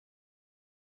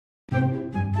Shai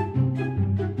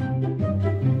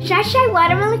Shai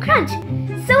Watermelon Crunch.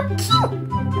 So cute!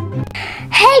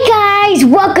 Hey guys,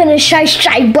 welcome to Shai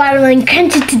Shai Watermelon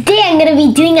Crunch. Today I'm going to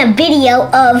be doing a video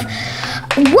of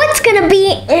what's going to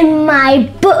be in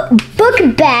my book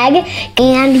bag.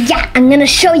 And yeah, I'm going to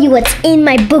show you what's in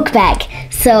my book bag.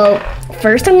 So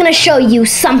first I'm going to show you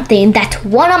something that's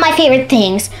one of my favorite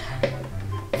things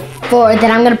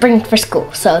that I'm going to bring for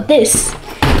school. So this.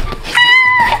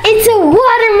 It's a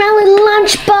watermelon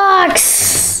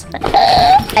lunchbox.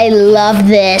 I love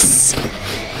this.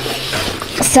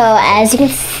 So as you can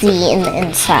see in the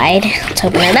inside, let's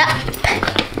open it up.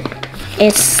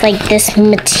 It's like this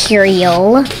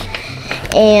material,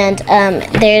 and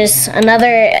there's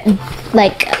another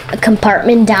like a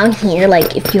compartment down here,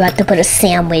 like if you have to put a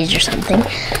sandwich or something.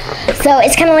 So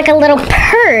it's kind of like a little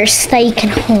purse that you can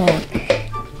hold.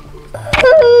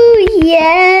 Oh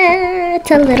yeah,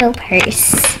 it's a little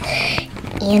purse.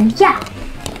 And yeah.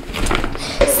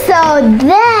 So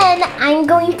then I'm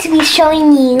going to be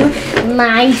showing you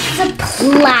my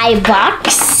supply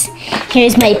box.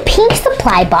 Here's my pink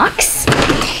supply box.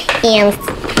 And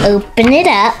open it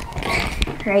up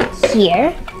right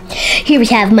here. Here we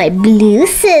have my blue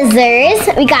scissors.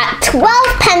 We got 12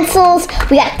 pencils.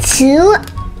 We got 2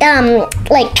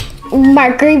 like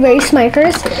erase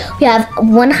markers. We have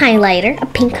 1 highlighter, a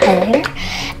pink highlighter.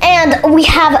 And we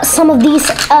have some of these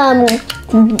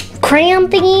crayon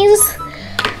thingies.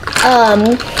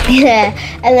 Yeah.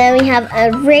 And then we have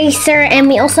an eraser, and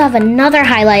we also have another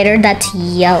highlighter that's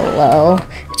yellow,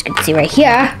 as you can see right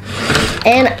here.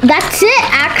 And that's it,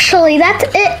 actually. That's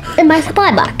it in my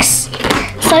supply box.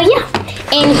 So yeah.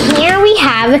 And here we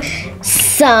have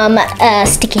some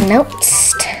sticky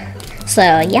notes. So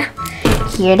yeah,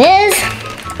 here it is.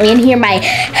 And here my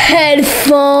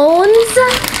headphones.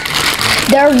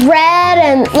 They're red,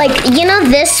 and like, you know,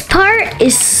 this part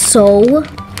is so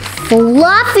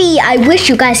fluffy. I wish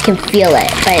you guys can feel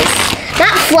it, but it's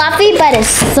not fluffy, but it's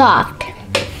soft.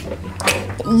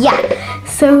 Yeah.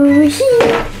 So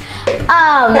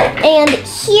and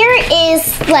here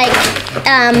is like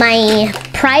my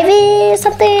private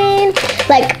something.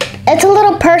 Like, it's a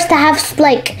little purse that has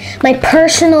like my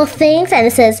personal things, and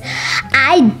it says,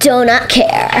 "I do not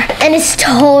care." And it's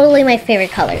totally my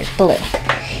favorite color, blue.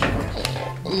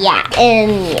 Yeah,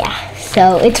 and yeah.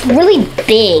 So it's really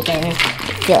big, and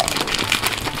feel it.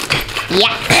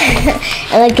 Yeah.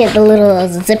 I like it, the little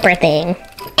zipper thing.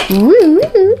 Woo.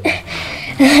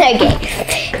 Okay.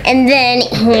 And then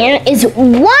here is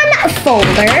 1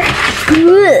 folder.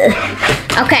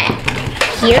 Okay.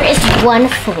 Here is 1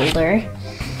 folder.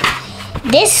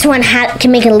 This one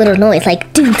can make a little noise,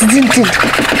 like doo, doo, doo, doo.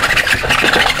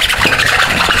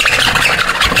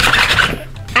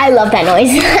 I love that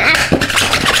noise.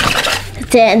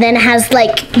 And then it has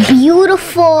like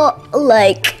beautiful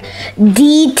like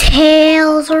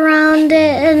details around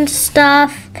it and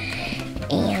stuff.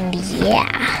 And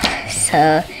yeah,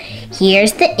 so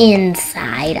here's the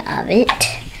inside of it.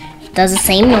 Does the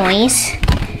same noise.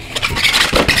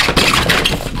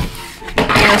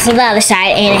 And also the other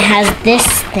side, and it has this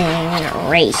thing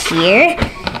right here.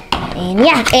 And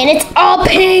yeah, and it's all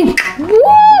pink. Woo!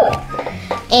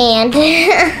 And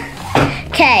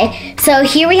okay, so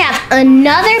here we have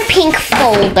another pink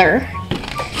folder,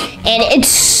 and it's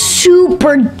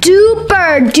super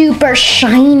duper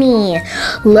shiny.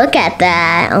 Look at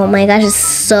that. Oh my gosh, it's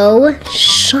so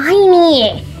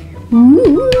shiny.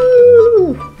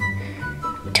 Woo!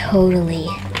 Totally.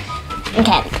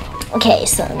 Okay,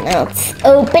 so now let's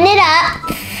open it up.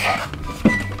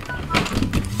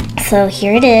 So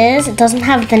here it is. It doesn't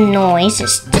have the noise,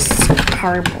 it's just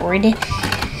cardboard.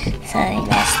 So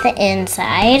that's the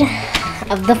inside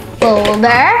of the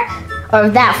folder, or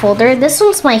that folder. This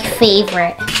one's my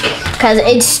favorite because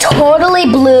it's totally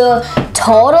blue,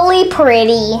 totally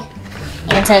pretty,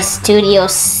 and it says Studio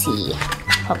C,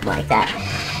 something like that.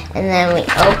 And then we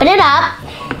open it up.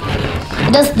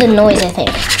 It does the noise, I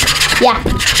think. Yeah,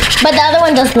 but the other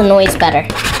one does the noise better.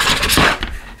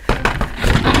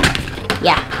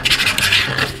 Yeah.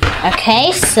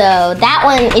 Okay, so that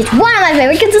one is one of my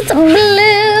favorites because it's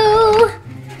blue.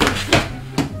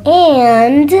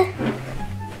 And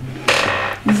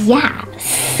yeah,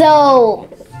 so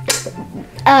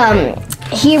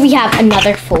here we have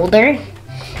another folder.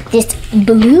 This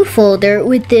blue folder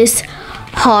with this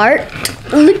heart.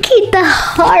 Look at the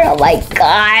heart. Oh my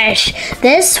gosh.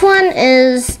 This one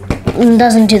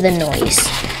doesn't do the noise.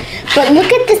 But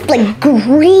look at this like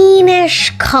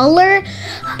greenish color.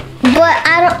 But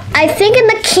I think in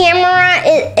the camera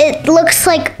it looks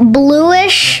like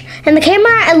bluish, And the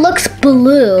camera, it looks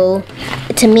blue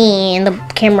to me in the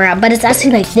camera, but it's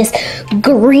actually like this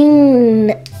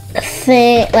green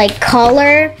thing, like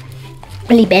color.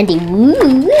 Really bendy. Woo,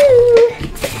 woo.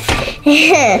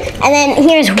 And then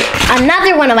here's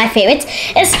another one of my favorites.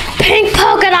 It's pink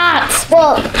polka dots.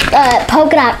 Well,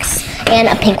 polka dots and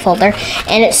a pink folder.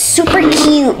 And it's super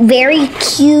cute, very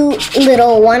cute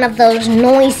little one of those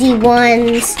noisy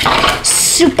ones.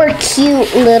 Super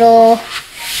cute little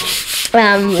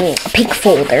pink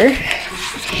folder.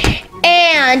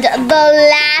 And the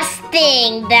last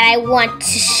thing that I want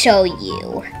to show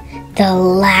you. The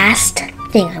last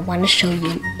thing I want to show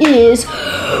you is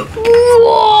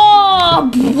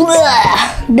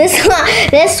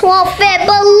this won't fit,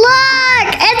 but look,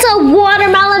 it's a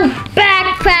watermelon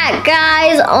backpack,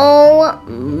 guys. Oh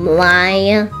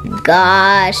my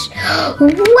gosh,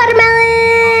 watermelon,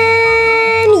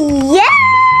 yeah.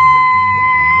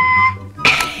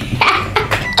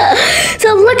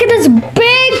 So look at this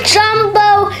big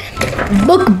jumbo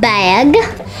book bag,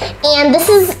 and this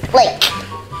is like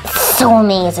so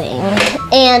amazing.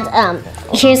 And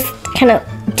here's kind of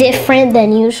different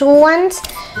than usual ones.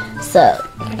 So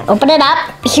open it up.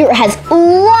 Here it has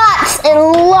lots and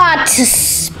lots of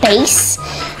space.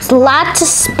 There's lots of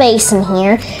space in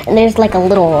here. And there's like a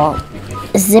little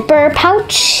zipper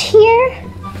pouch here.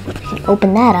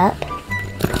 Open that up.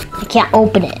 I can't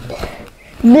open it.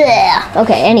 Blech.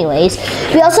 Okay, anyways.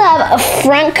 We also have a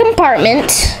front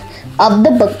compartment of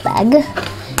the book bag.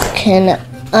 Can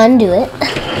undo it.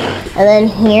 And then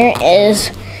here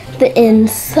is the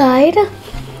inside.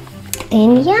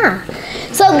 And yeah.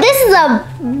 So this is a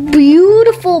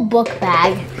beautiful book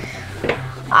bag.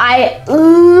 I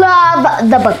love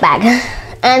the book bag.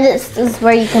 And this is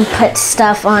where you can put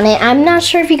stuff on it. I'm not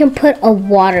sure if you can put a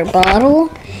water bottle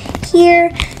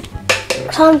here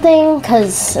or something,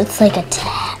 because it's like a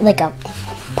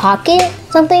pocket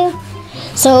something.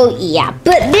 So yeah,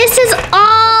 but this is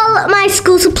all my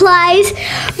school supplies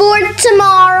for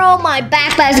tomorrow. My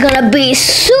backpack is gonna be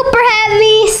super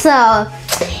heavy, so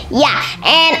yeah.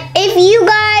 And if you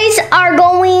guys are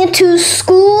going to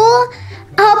school,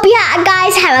 I hope you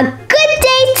guys have a good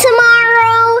day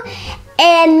tomorrow.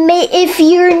 And if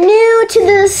you're new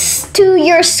to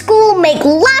your school, make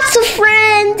lots of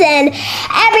friends and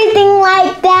everything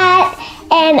like that.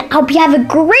 And I hope you have a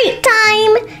great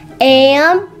time.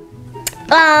 And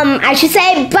I should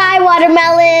say bye,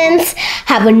 watermelons.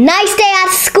 Have a nice day at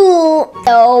school.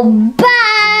 So bye.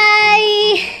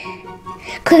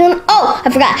 I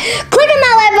forgot. Click on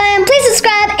that like button. Please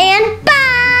subscribe and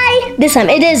bye. This time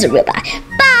it is a real bye.